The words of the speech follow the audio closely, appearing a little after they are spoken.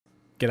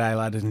G'day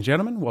ladies and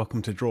gentlemen,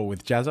 welcome to Draw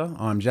with Jazza.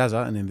 I'm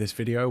Jazza, and in this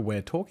video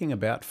we're talking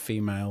about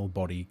female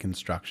body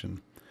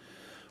construction.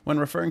 When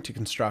referring to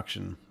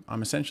construction,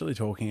 I'm essentially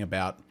talking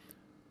about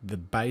the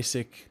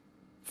basic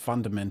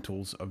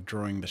fundamentals of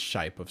drawing the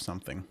shape of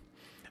something.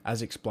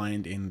 As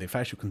explained in the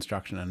facial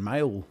construction and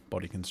male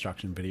body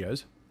construction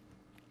videos,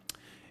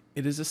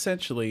 it is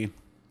essentially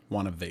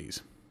one of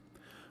these.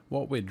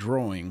 What we're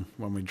drawing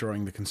when we're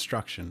drawing the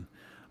construction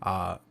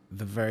are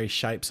the very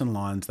shapes and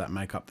lines that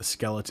make up the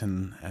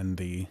skeleton and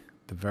the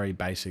very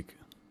basic,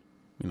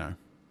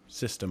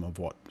 system of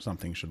what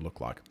something should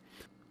look like.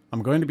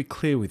 I'm going to be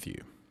clear with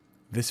you.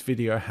 This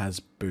video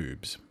has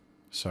boobs,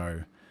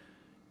 so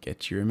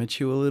get your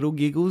immature little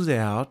giggles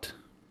out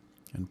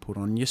and put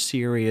on your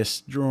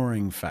serious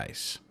drawing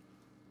face.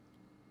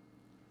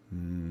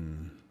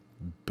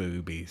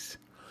 Boobies.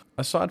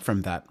 Aside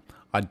from that,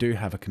 I do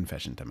have a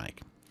confession to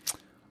make.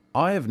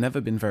 I have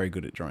never been very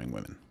good at drawing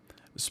women.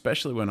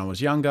 Especially when I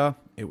was younger,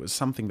 it was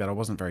something that I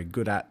wasn't very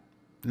good at,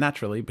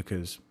 naturally,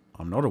 because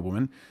I'm not a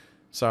woman,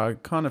 so I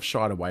kind of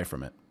shied away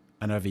from it.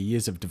 And over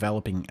years of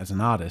developing as an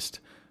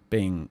artist,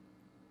 being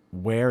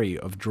wary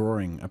of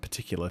drawing a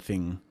particular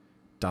thing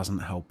doesn't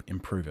help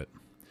improve it.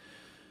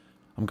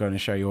 I'm going to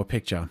show you a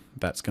picture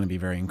that's going to be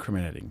very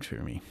incriminating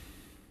to me.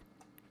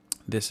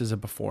 This is a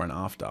before and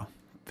after.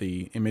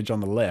 The image on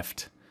the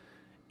left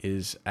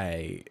is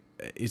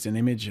an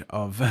image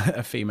of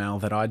a female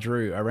that I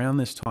drew around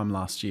this time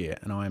last year,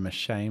 and I am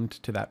ashamed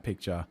to that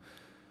picture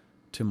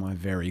to my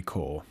very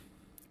core.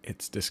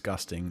 It's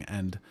disgusting,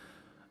 and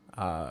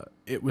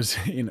it was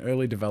in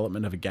early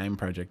development of a game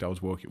project I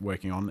was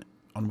working on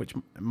which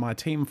my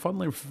team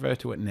fondly refer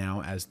to it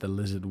now as the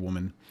Lizard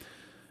Woman,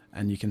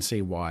 and you can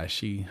see why.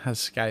 She has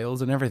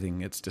scales and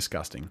everything. It's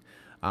disgusting.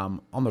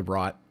 On the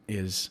right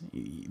is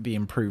the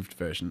improved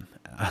version,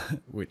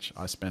 which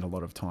I spent a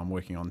lot of time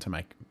working on to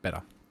make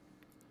better.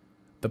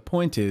 The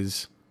point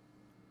is,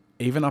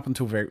 even up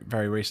until very,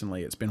 very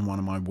recently, it's been one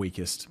of my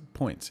weakest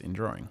points in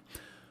drawing.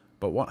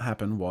 But what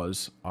happened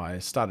was I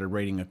started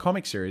reading a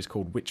comic series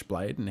called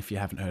Witchblade, and if you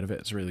haven't heard of it,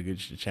 it's really good. You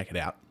should check it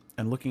out.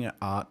 And looking at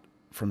art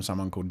from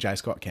someone called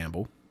Scott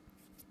Campbell,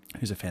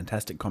 who's a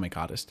fantastic comic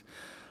artist,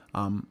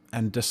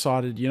 and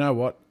decided, you know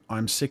what,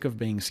 I'm sick of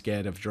being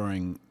scared of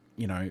drawing,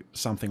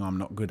 something I'm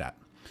not good at.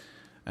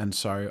 And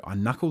so I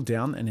knuckled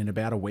down, and in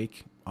about a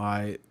week,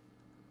 I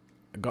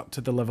got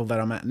to the level that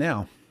I'm at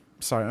now.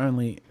 So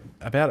only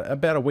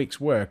about a week's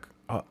work,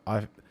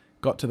 I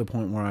got to the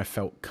point where I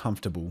felt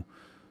comfortable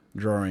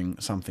drawing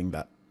something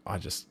that I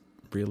just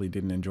really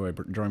didn't enjoy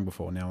drawing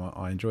before. Now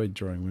I enjoyed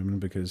drawing women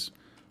because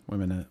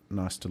women are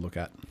nice to look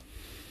at.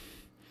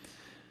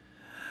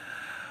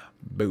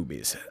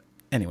 Boobies.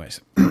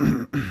 Anyways,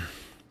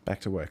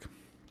 back to work.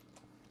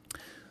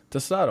 To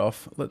start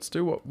off, let's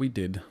do what we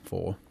did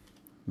for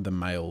the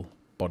male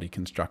body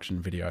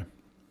construction video.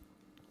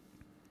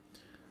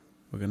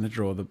 We're going to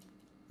draw the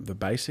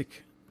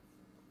basic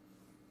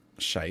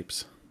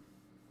shapes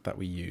that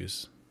we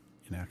use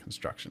in our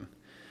construction,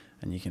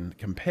 and you can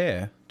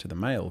compare to the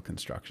male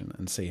construction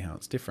and see how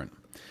it's different.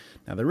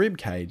 Now the rib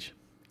cage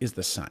is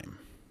the same.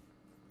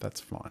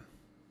 That's fine.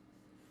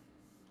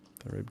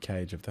 The rib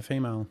cage of the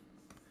female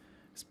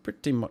is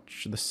pretty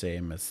much the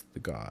same as the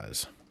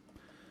guys.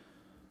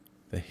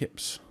 The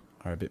hips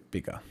are a bit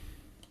bigger.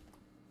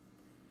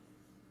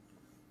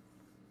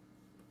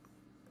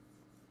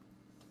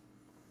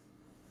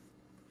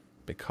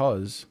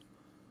 Because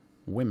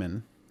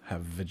women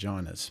have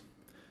vaginas,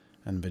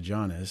 and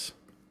vaginas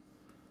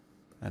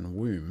and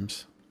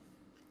wombs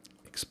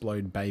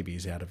explode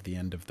babies out of the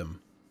end of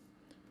them.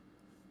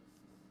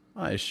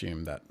 I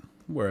assume that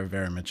we're a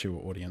very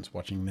mature audience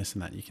watching this,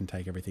 and that you can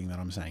take everything that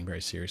I'm saying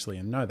very seriously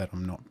and know that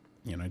I'm not,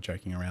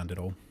 joking around at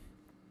all.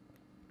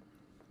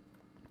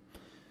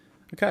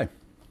 Okay.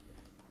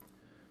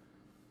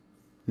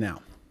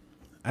 Now,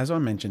 as I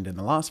mentioned in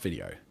the last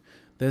video,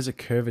 there's a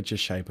curvature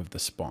shape of the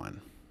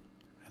spine.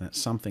 And it's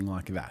something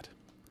like that.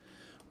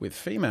 With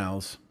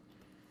females,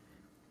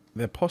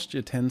 their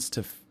posture tends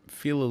to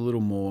feel a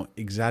little more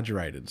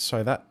exaggerated,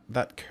 so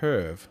that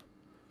curve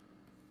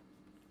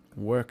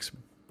works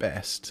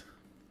best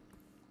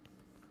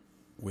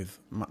with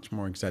much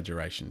more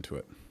exaggeration to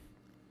it.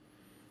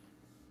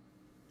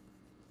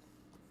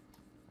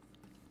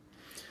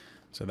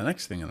 So the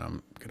next thing that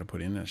I'm going to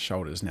put in is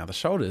shoulders. Now the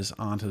shoulders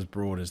aren't as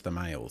broad as the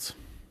males.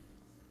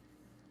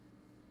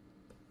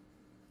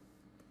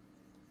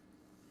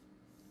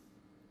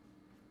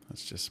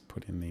 Let's just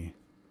put in the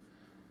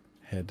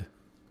head.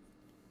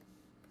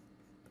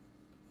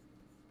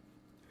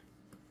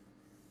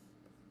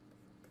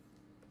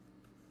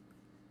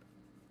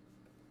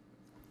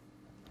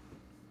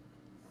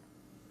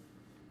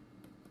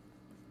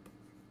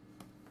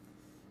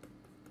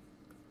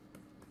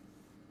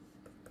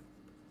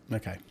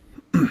 Okay.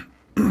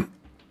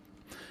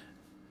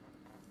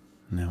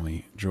 Now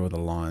we draw the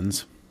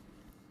lines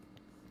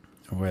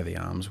of where the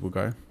arms will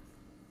go.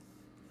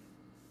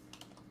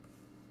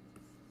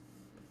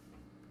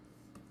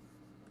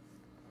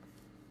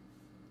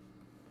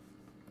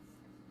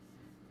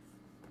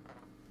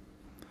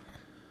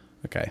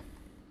 Okay,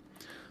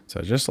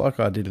 So just like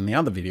I did in the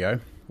other video,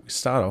 we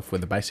start off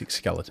with a basic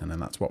skeleton,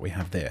 and that's what we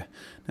have there.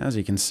 Now, as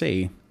you can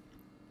see,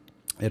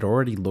 it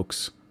already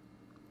looks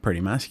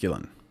pretty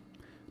masculine.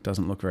 It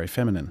doesn't look very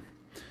feminine.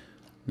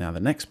 Now, the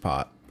next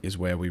part is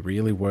where we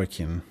really work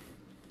in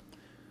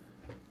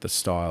the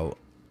style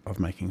of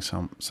making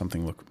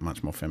something look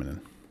much more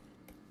feminine.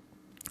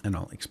 And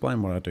I'll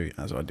explain what I do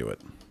as I do it.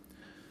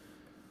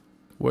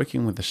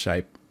 Working with the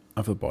shape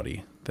of the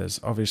body, there's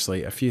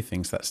obviously a few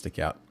things that stick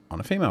out on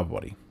a female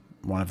body.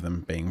 One of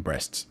them being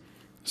breasts.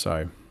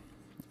 So,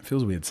 it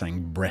feels weird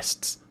saying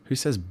breasts. Who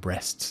says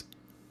breasts?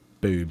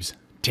 Boobs.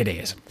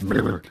 Titties.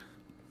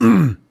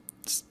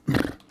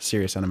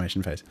 Serious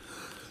animation face.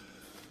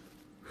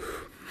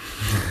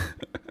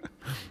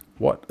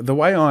 The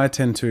way I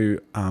tend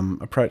to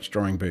approach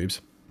drawing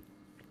boobs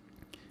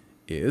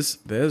is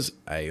there's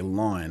a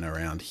line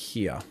around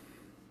here,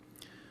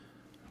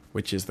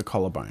 which is the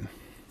collarbone.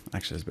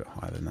 Actually, it's a bit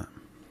higher than that.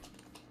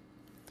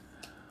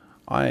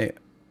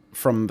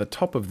 From the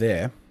top of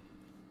there,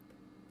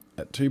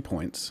 at 2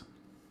 points,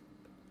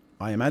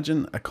 I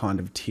imagine a kind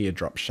of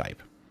teardrop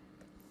shape.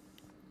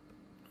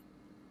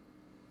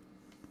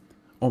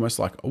 Almost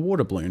like a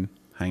water balloon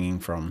hanging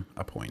from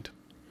a point.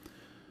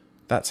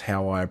 That's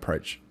how I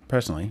approach,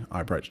 personally, I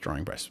approach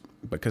drawing breasts.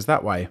 Because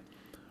that way,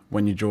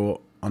 when you draw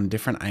on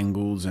different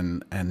angles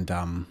and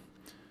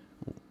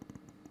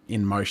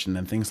in motion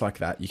and things like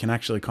that, you can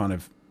actually kind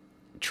of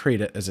treat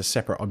it as a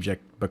separate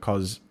object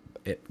because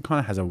it kind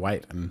of has a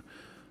weight and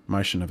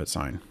motion of its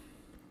own.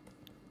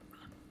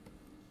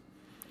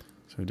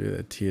 So we do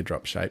the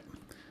teardrop shape.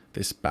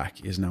 This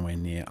back is nowhere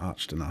near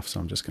arched enough, so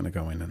I'm just going to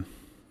go in and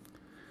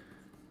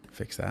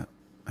fix that.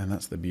 And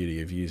that's the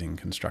beauty of using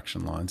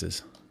construction lines,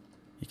 is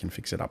you can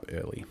fix it up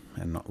early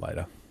and not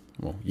later.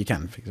 Well, you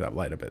can fix it up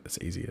later, but it's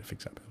easier to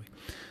fix up early.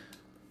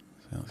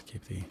 So let's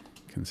keep the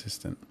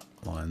consistent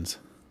lines.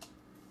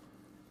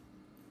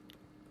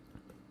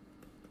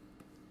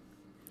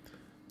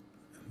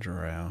 And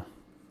draw our...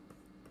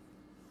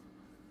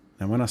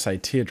 Now when I say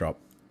teardrop,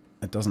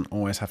 it doesn't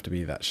always have to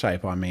be that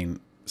shape. I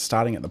mean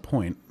starting at the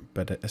point,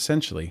 but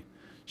essentially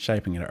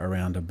shaping it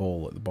around a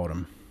ball at the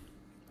bottom,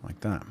 like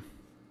that.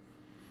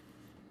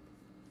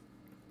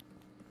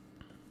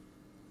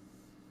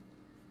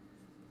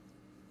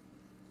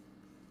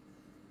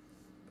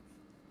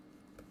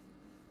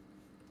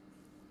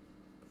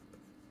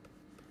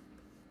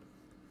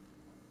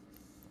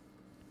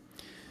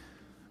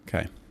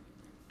 Okay,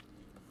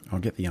 I'll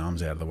get the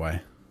arms out of the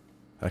way.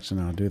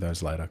 Actually, no, I'll do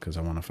those later because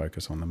I want to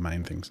focus on the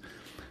main things.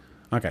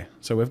 Okay,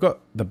 so we've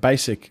got the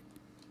basic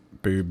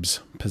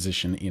boobs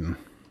position in.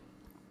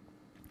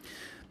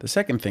 The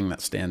second thing that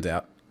stands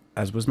out,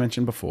 as was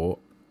mentioned before,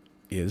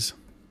 is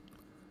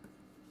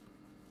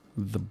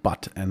the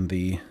butt and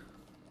the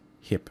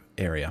hip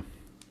area.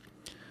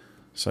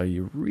 So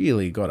you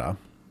really gotta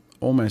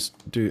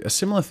almost do a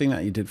similar thing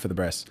that you did for the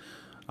breasts,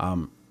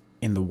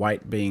 in the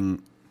weight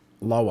being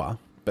lower,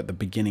 but the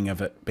beginning of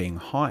it being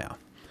higher.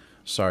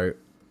 So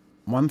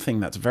one thing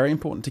that's very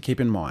important to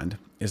keep in mind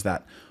is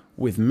that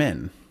with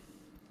men,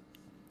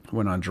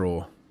 when I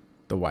draw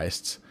the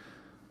waist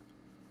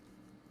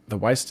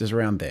is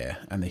around there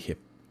and the hip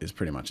is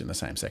pretty much in the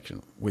same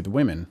section. With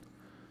women,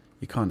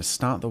 you kind of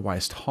start the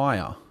waist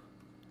higher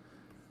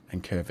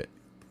and curve it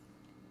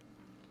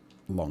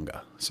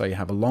longer. So you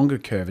have a longer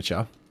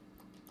curvature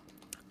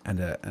and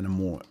a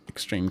more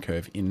extreme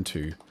curve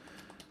into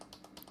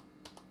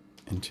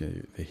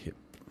the hip.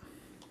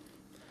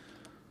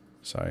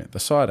 So the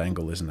side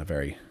angle isn't a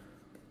very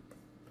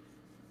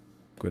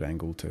good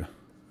angle to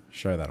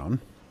show that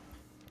on.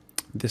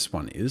 This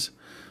one is.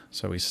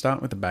 So we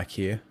start with the back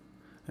here.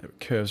 It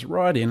curves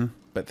right in,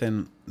 but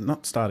then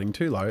not starting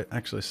too low,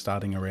 actually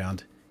starting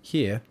around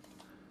here.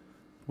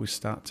 We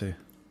start to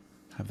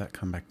have that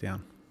come back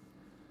down.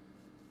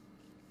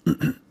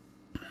 Now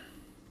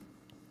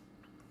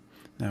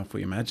if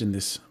we imagine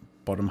this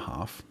bottom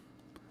half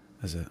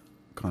as a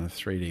kind of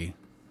 3D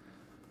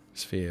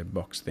sphere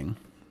box thing,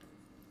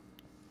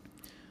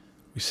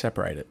 we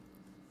separate it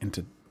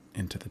into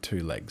the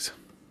two legs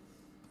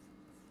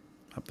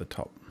up the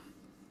top.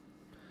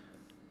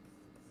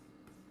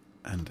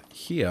 And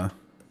here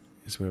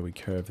is where we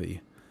curve the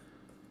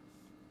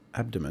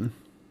abdomen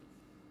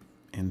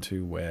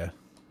into where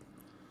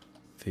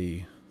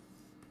the...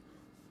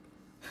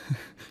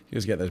 you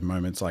just get those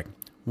moments like,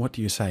 what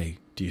do you say?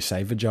 Do you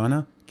say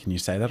vagina? Can you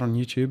say that on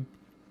YouTube?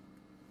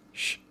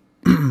 Shh.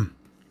 I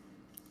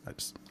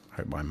just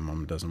hope my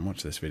mum doesn't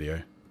watch this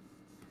video.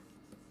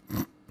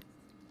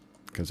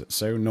 Because it's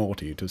so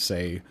naughty to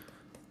say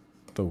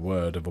the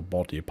word of a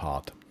body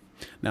part.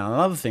 Now,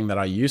 another thing that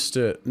I used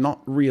to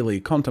not really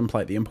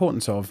contemplate the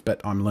importance of,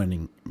 but I'm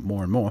learning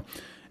more and more,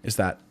 is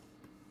that,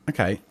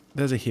 okay,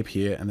 there's a hip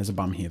here and there's a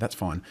bum here, that's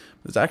fine.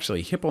 There's actually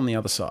a hip on the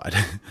other side.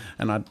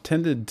 And I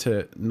tended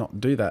to not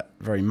do that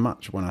very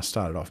much when I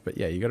started off. But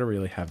yeah, you got to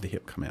really have the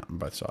hip come out on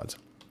both sides.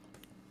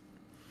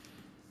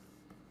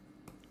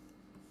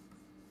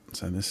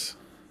 So this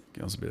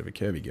girl's a bit of a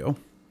curvy girl.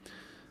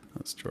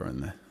 Let's draw in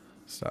the...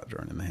 start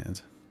drawing in the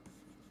hands.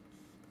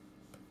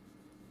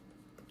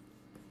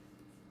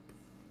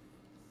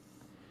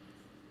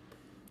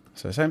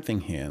 So same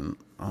thing here, and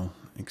I'll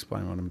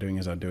explain what I'm doing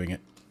as I'm doing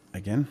it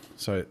again.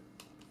 So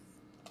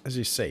as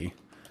you see,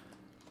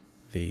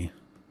 the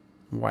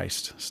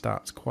waist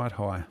starts quite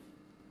high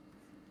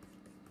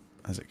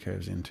as it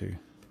curves into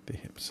the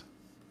hips,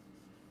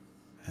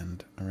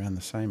 and around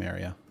the same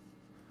area,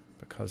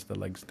 because the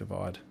legs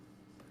divide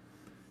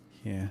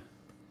here,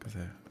 because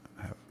they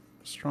have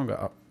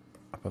stronger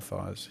upper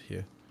thighs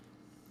here,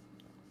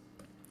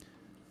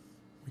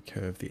 we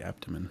curve the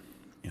abdomen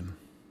in.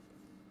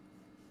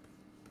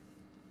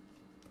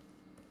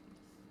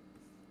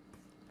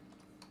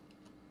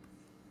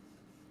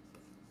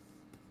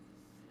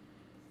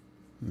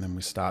 And then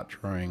we start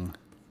drawing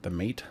the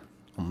meat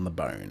on the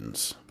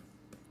bones.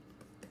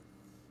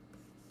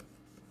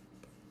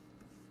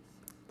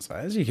 So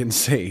as you can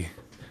see,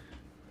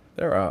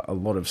 there are a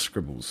lot of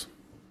scribbles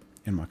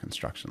in my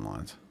construction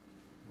lines.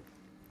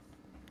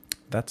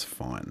 That's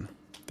fine.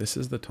 This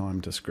is the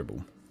time to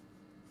scribble.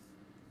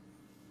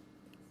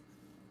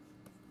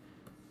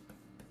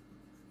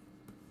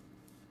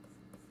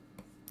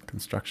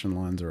 Construction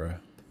lines are a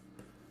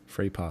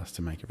free pass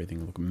to make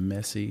everything look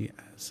messy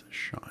as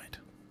shite.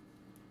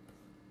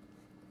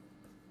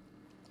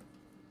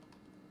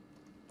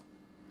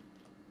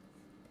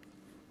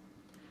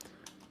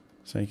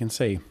 So you can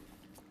see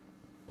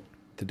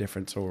the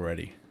difference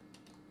already.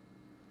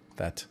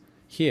 That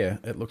here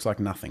it looks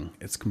like nothing.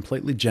 It's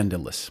completely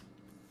genderless.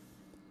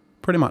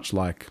 Pretty much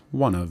like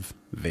one of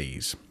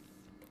these.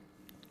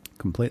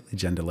 Completely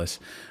genderless.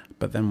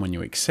 But then when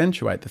you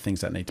accentuate the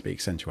things that need to be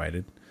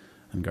accentuated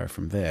and go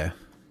from there,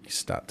 you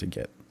start to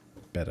get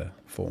better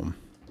form.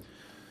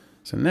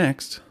 So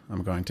next,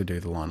 I'm going to do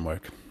the line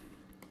work.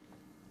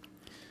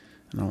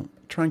 And I'll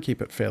try and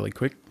keep it fairly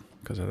quick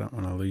because I don't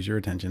want to lose your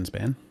attention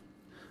span.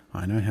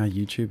 I know how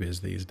YouTube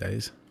is these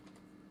days.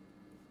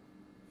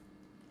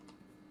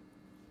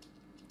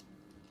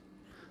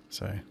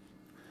 So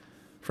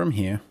from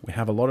here, we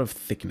have a lot of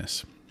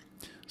thickness.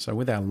 So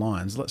with our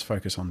lines, let's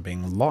focus on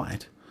being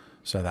light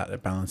so that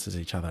it balances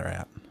each other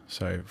out.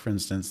 So for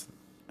instance,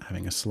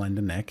 having a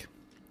slender neck,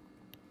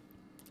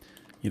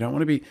 you don't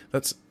want to be,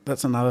 that's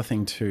another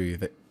thing too,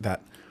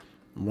 that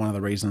one of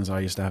the reasons I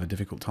used to have a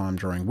difficult time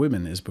drawing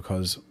women is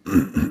because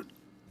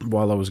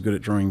while I was good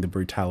at drawing the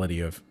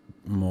brutality of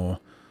more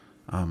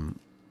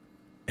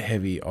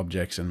heavy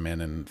objects and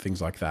men and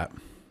things like that,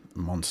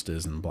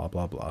 monsters and blah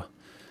blah blah,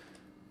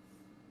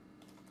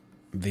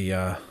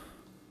 with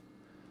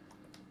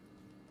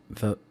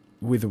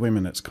the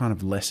women it's kind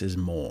of less is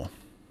more.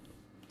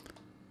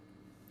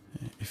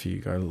 If you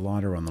go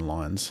lighter on the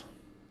lines,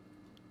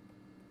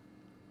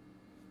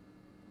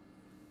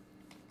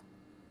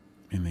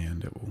 in the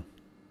end it will.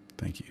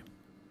 Thank you.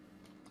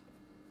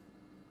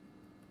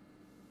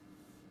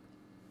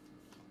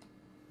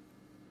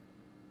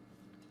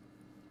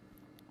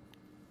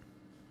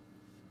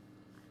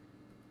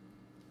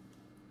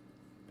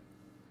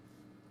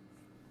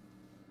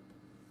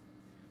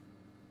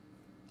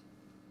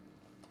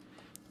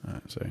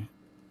 Alright, so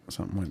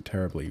something went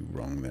terribly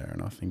wrong there,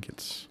 and I think I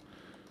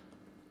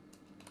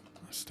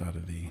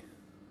started the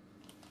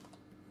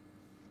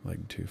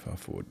leg too far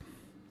forward.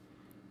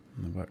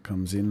 And the butt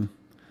comes in.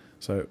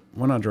 So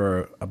when I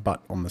draw a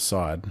butt on the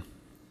side,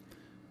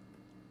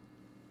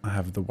 I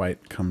have the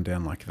weight come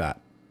down like that,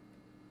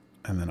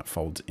 and then it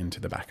folds into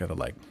the back of the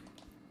leg.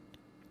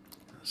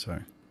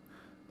 So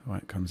the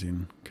weight comes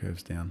in,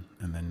 curves down,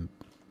 and then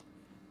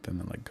the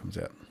leg comes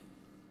out.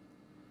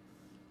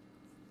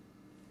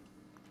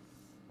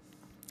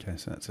 Okay,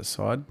 so that's a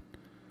side.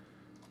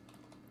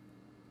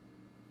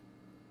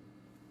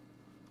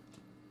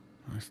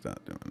 I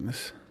start doing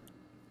this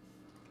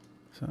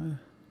side.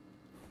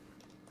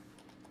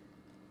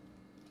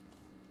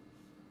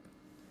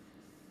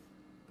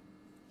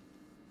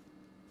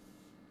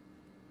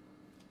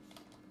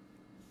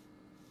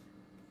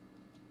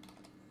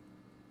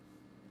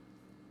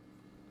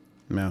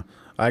 Now,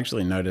 I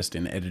actually noticed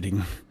in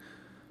editing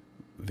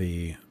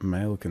the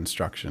male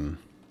construction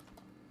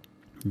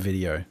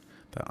video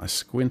that I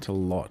squint a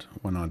lot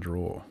when I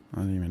draw. I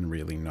don't even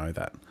really know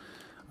that.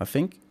 I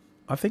think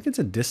it's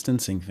a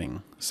distancing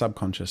thing,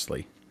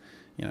 subconsciously.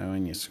 You know,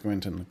 when you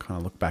squint and kind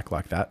of look back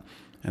like that.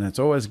 And it's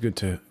always good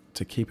to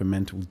keep a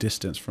mental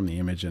distance from the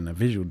image and a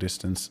visual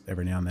distance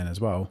every now and then as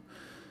well,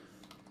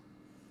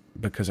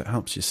 because it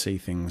helps you see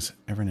things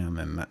every now and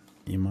then that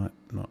you might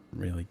not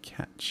really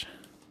catch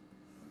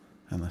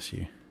unless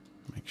you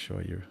make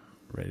sure you're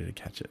ready to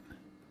catch it.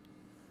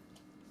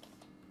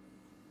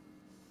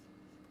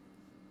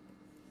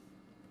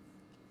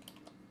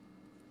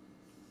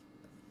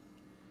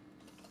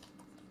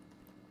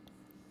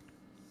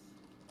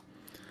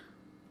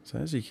 So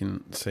as you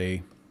can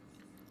see,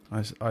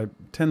 I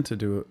tend to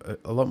do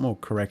a lot more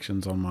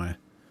corrections on my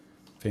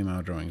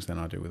female drawings than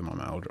I do with my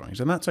male drawings.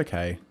 And that's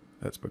okay.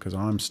 That's because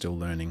I'm still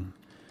learning.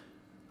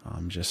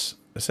 Just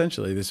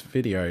essentially this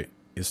video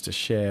is to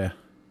share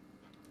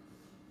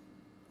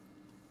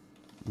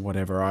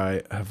whatever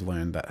I have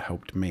learned that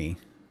helped me,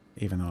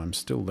 even though I'm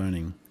still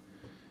learning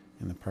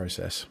in the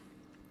process.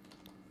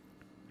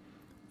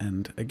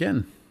 And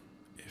again,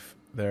 if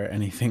there are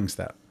any things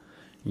that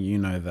you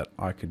know that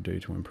I could do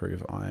to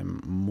improve,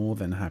 I'm more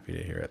than happy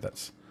to hear it.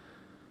 That's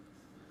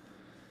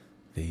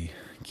the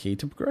key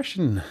to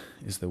progression,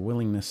 is the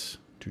willingness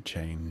to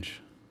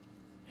change,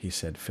 he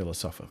said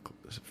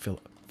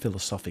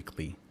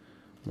philosophically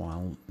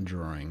while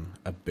drawing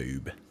a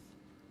boob.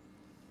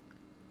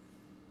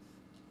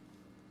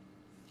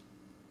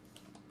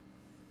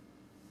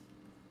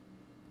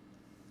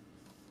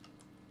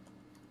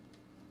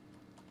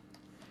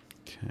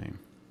 Okay.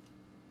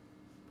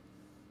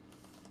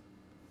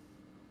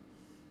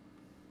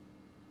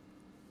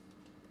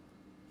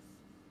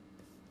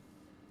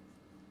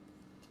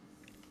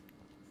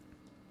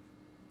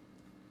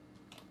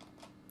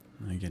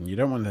 Again, you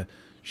don't want the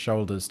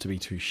shoulders to be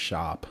too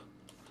sharp,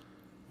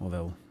 or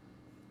they'll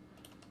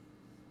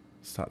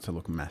start to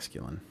look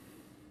masculine.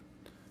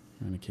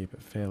 I'm going to keep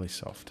it fairly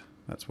soft.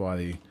 That's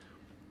why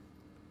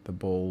the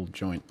ball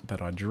joint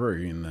that I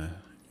drew in the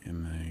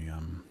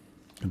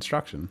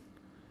construction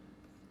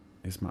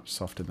is much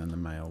softer than the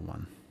male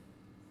one.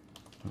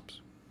 Oops.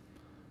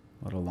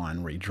 A lot of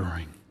line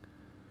redrawing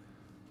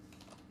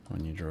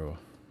when you draw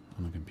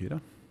on the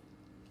computer.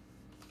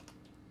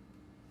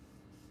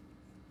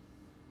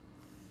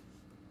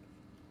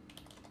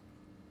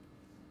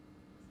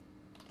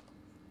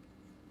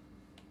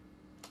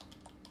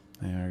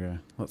 There we go.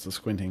 Lots of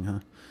squinting, huh?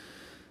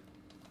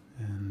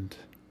 And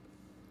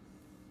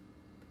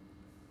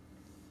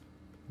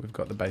we've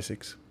got the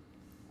basics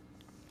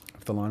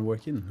of the line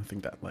work in. I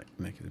think that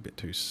neck is a bit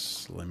too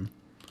slim.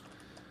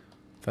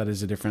 That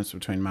is the difference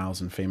between males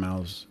and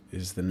females,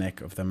 is the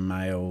neck of the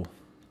male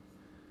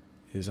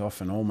is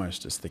often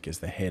almost as thick as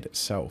the head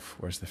itself,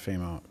 whereas the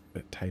female,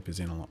 it tapers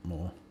in a lot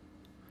more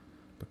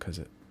because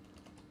it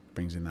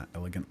brings in that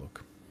elegant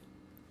look.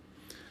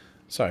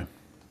 So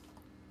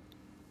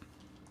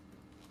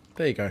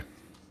there you go.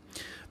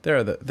 There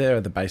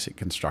are the basic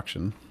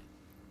construction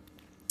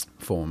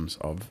forms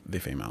of the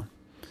female.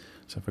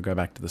 So if I go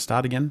back to the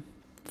start again,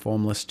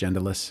 formless,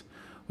 genderless,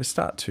 we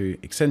start to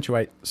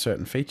accentuate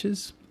certain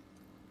features,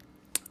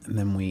 and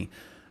then we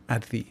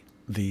add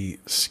the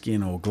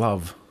skin or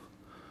glove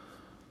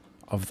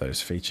of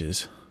those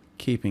features,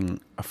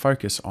 keeping a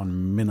focus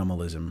on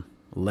minimalism.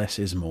 Less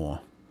is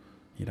more.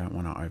 You don't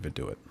want to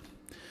overdo it.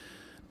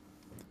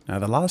 Now,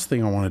 the last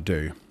thing I want to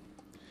do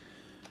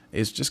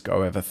is just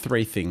go over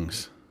 3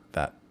 things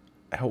that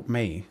help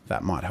me,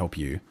 that might help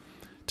you,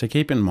 to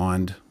keep in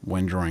mind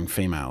when drawing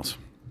females.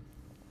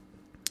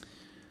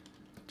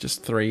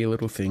 Just 3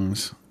 little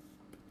things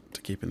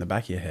to keep in the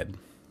back of your head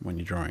when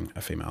you're drawing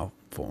a female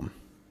form.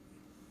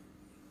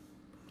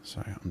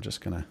 So I'm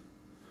just going to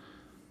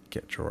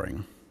get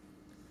drawing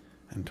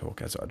and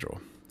talk as I draw.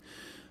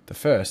 The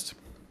first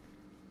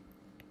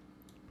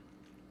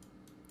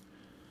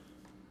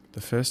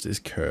is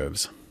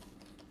curves.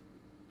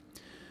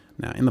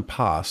 Now, in the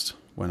past,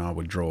 when I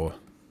would draw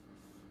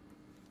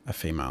a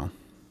female,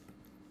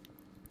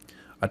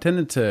 I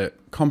tended to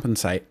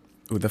compensate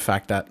with the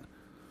fact that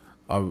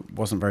I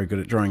wasn't very good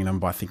at drawing them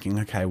by thinking,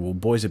 okay, well,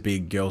 boys are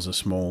big, girls are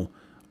small,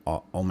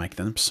 I'll make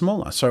them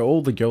smaller. So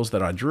all the girls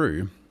that I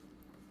drew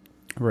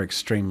were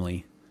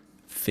extremely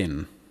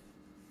thin.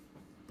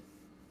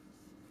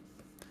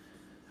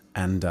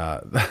 And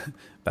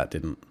that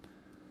didn't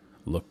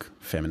look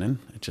feminine.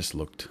 It just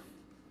looked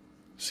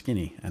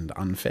skinny and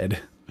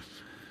unfed.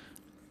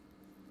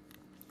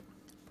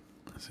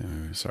 So,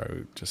 sorry,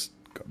 we've just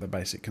got the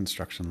basic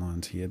construction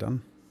lines here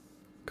done.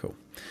 Cool.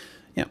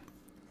 Yeah.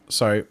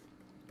 So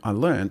I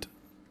learnt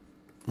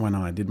when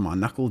I did my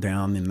knuckle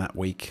down in that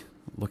week,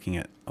 looking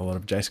at a lot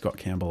of Scott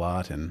Campbell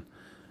art and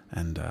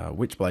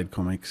Witchblade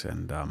comics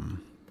and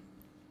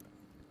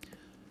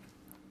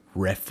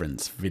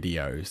reference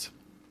videos,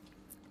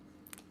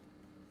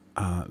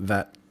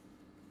 that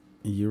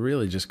you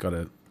really just got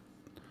to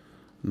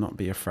not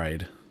be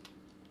afraid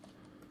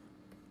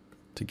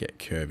to get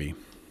curvy.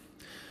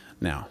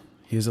 Now,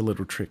 here's a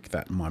little trick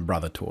that my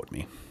brother taught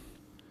me.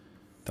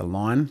 The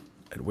line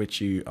at which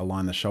you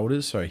align the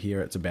shoulders, so here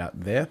it's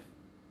about there,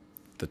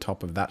 the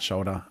top of that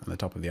shoulder and the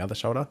top of the other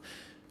shoulder,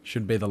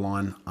 should be the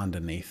line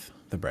underneath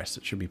the breast.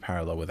 It should be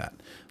parallel with that.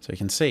 So you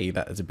can see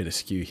that there's a bit of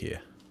skew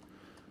here.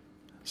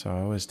 So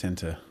I always tend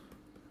to,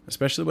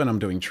 especially when I'm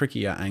doing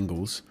trickier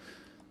angles,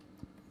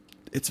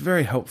 it's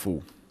very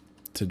helpful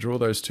to draw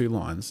those 2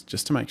 lines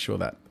just to make sure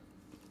that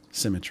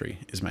symmetry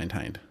is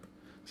maintained.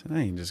 So now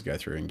you can just go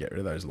through and get rid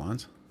of those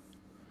lines,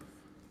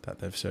 that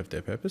they've served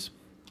their purpose.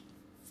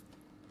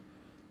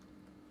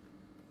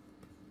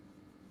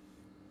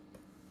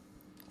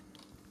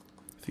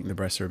 I think the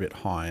breasts are a bit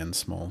high and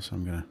small, so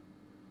I'm going to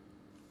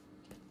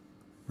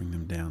bring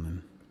them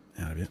down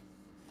and out a bit.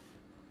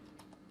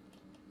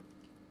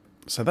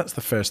 So that's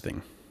the first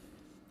thing.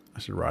 I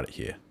should write it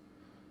here.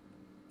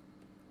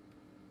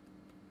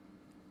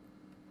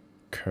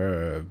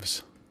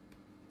 Curves.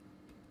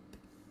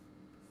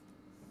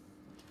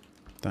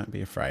 Don't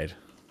be afraid,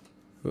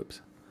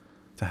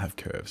 to have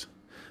curves.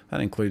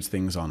 That includes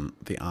things on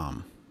the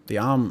arm. The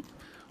arm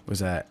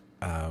was one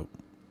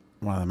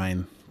of the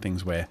main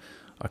things where,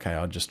 okay,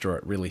 I'll just draw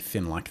it really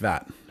thin like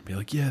that. Be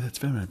like, yeah, that's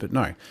feminine. But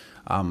no,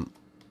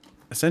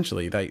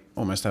 essentially they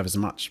almost have as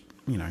much,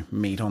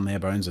 meat on their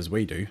bones as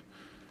we do.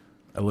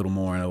 A little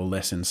more and a little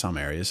less in some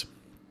areas.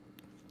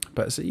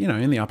 But,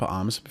 in the upper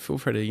arms, feel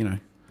free to,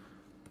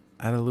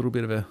 add a little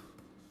bit of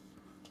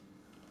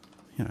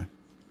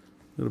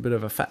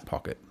a fat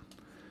pocket.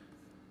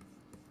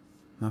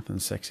 Nothing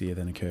sexier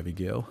than a curvy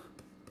girl,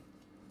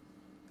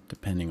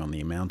 depending on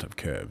the amount of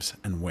curves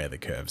and where the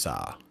curves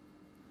are.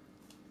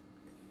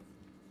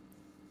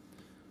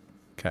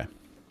 Okay.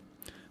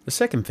 The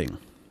second thing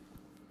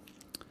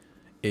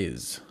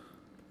is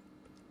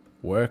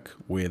work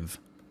with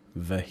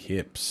the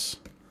hips.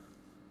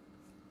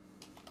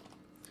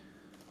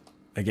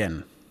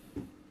 Again,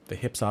 the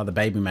hips are the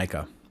baby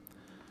maker.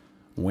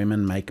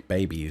 Women make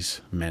babies,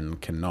 men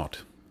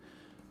cannot.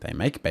 They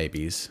make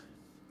babies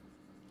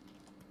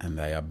and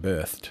they are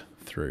birthed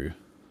through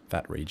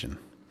that region.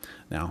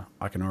 Now,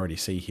 I can already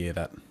see here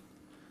that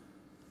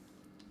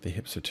the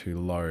hips are too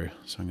low,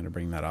 so I'm going to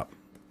bring that up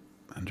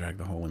and drag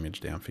the whole image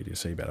down for you to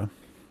see better.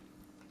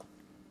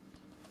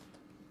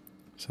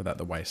 So that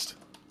the waist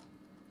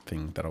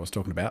thing that I was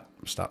talking about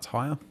starts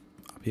higher,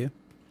 up here.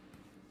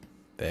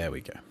 There we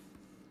go.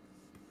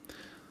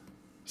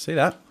 See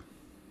that?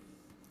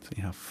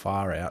 See how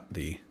far out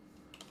the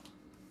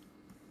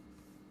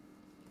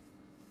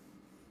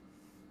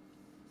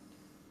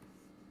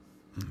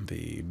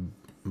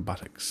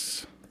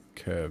buttocks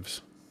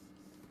curves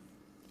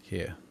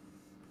here.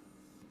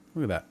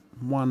 Look at that.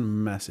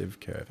 One massive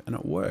curve. And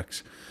it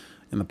works.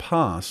 In the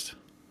past,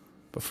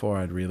 before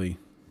I'd really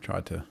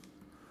tried to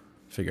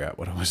figure out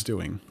what I was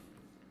doing,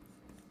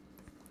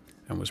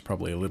 and was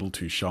probably a little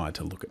too shy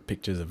to look at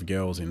pictures of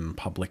girls in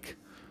public,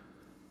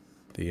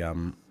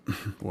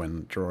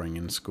 when drawing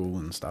in school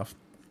and stuff,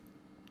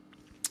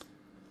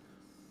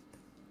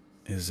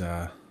 is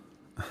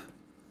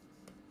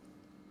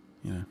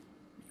you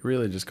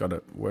really just got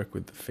to work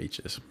with the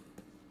features.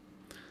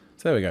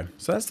 So there we go.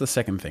 So that's the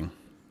second thing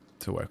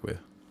to work with.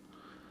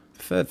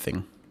 The third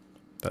thing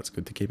that's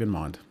good to keep in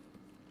mind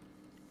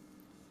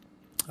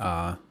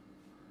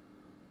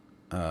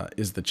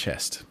is the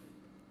chest.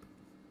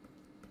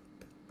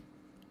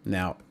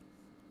 Now,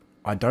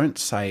 I don't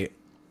say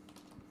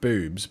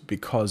boobs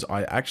because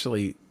I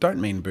actually don't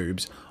mean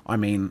boobs. I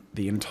mean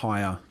the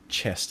entire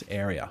chest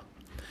area.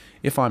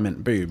 If I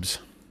meant boobs,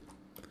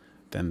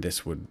 then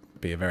this would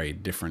be a very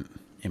different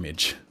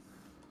image.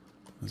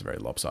 It's very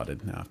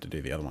lopsided. Now I have to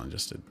do the other one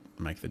just to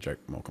make the joke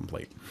more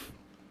complete.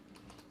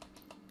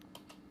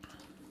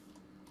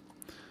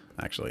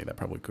 Actually, that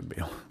probably could be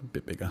a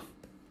bit bigger.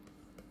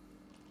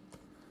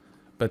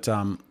 But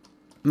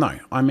no,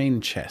 I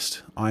mean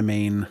chest. I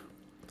mean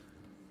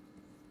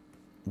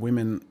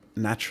women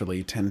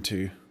naturally tend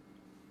to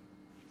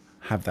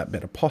have that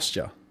better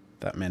posture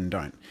that men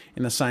don't.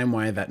 In the same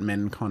way that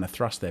men kind of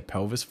thrust their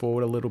pelvis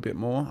forward a little bit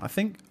more. I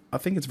think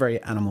it's a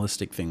very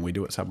animalistic thing. We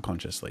do it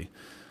subconsciously.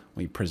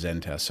 We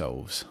present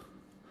ourselves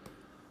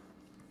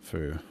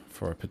for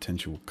a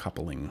potential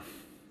coupling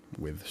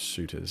with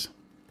suitors.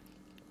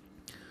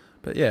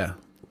 But yeah,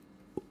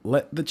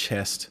 let the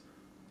chest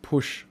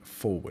push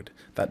forward.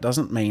 That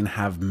doesn't mean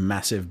have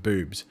massive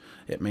boobs.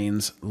 It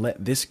means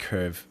let this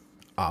curve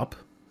up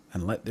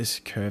and let this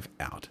curve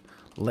out.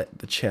 Let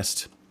the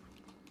chest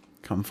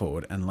come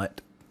forward and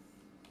let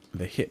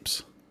the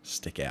hips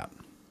stick out.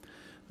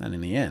 And in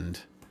the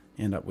end,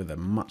 you end up with a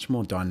much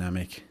more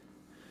dynamic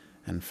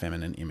and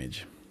feminine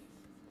image.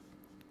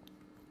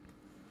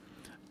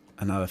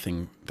 Another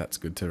thing that's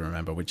good to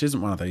remember, which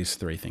isn't one of these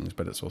three things,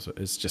 but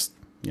it's just,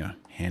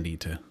 handy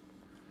to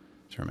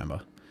remember,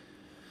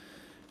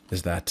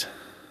 is that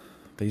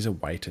these are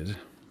weighted,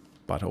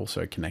 but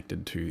also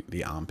connected to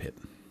the armpit.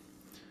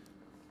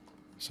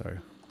 So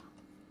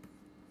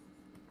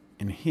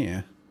in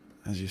here,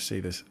 as you see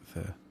this,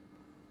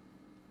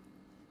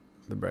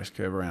 the breast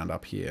curve around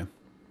up here,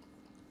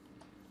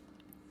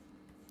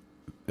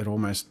 it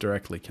almost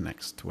directly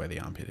connects to where the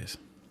armpit is.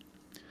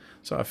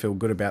 So I feel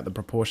good about the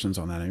proportions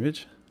on that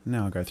image.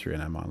 Now I'll go through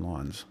and add my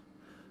lines.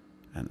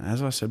 And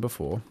as I said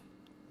before,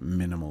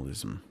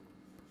 minimalism.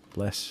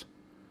 Less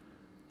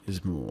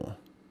is more.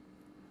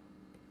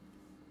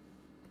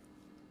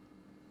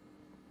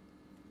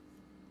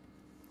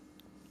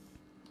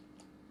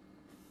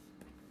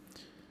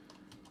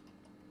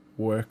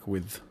 Work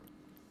with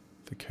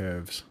the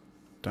curves.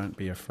 Don't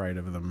be afraid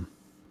of them.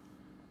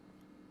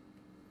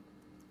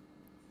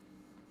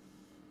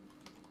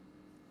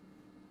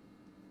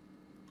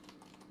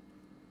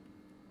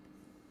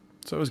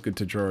 It's always good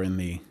to draw in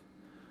the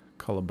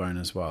collarbone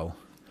as well.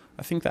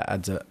 I think that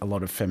adds a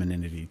lot of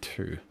femininity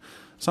too.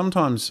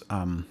 Sometimes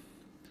some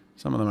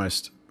of the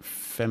most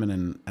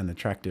feminine and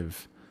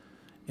attractive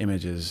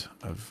images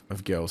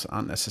of girls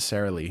aren't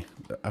necessarily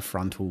a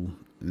frontal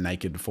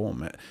naked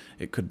form.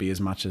 It could be as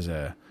much as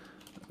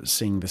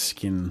seeing the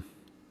skin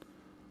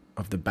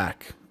of the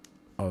back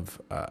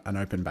of an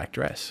open back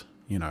dress,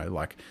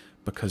 like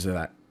because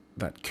of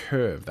that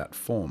curve, that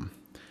form,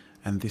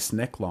 and this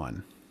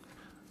neckline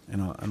in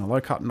a low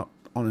cut,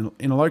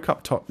 in a low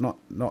cut top,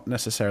 not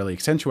necessarily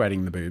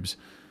accentuating the boobs,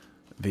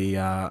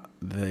 the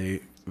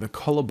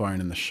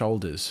collarbone and the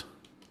shoulders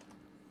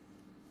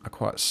are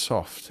quite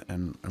soft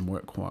and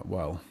work quite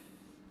well.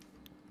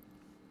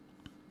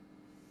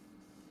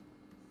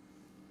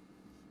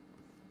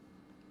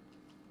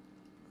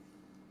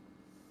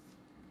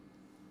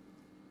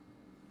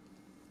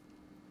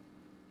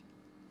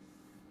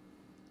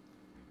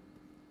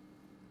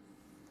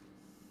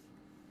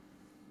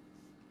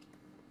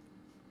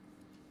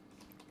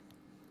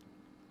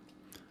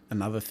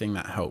 Another thing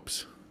that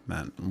helps,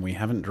 man, we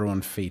haven't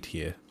drawn feet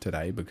here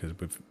today because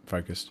we've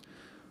focused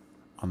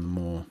on the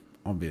more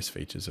obvious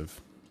features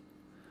of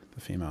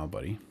the female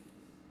body.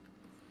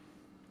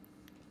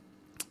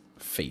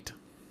 Feet.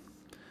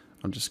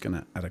 I'm just going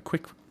to add a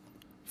quick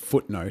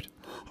footnote.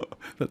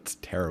 That's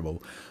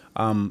terrible.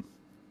 Women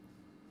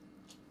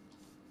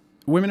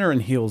are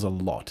in heels a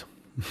lot.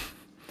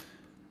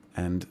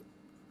 And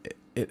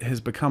it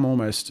has become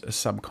almost a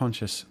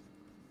subconscious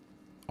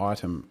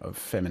item of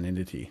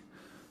femininity.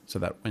 So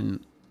that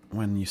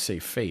when you see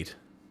feet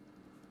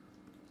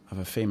of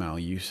a female,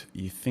 you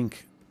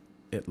think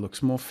it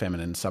looks more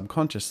feminine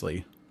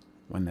subconsciously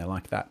when they're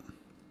like that.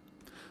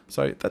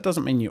 So that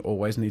doesn't mean you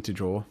always need to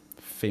draw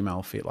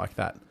female feet like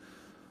that.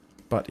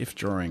 But if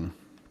drawing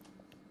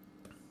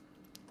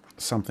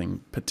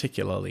something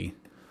particularly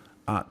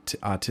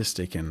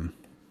artistic and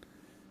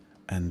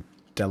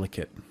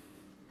delicate,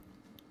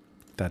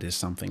 that is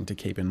something to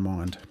keep in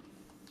mind.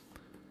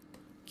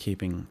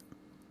 Keeping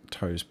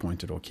toes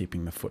pointed or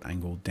keeping the foot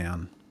angled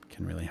down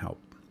can really help.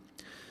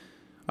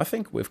 I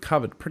think we've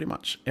covered pretty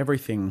much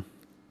everything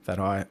that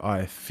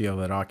I feel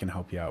that I can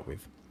help you out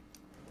with.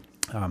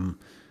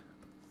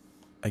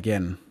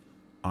 Again,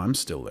 I'm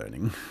still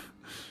learning,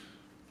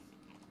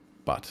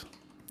 but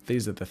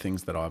these are the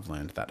things that I've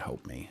learned that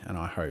help me, and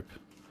I hope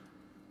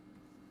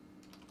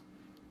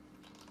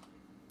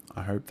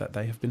that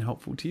they have been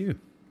helpful to you.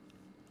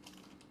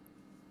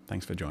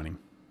 Thanks for joining.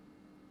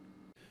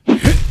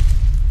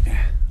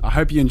 I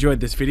hope you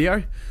enjoyed this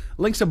video.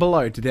 Links are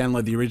below to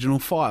download the original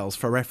files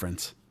for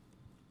reference.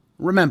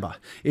 Remember,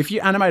 if you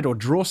animate or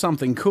draw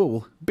something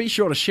cool, be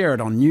sure to share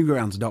it on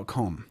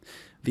Newgrounds.com,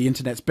 the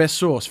internet's best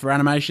source for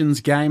animations,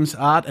 games,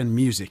 art and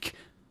music.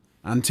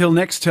 Until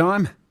next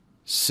time,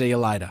 see you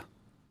later.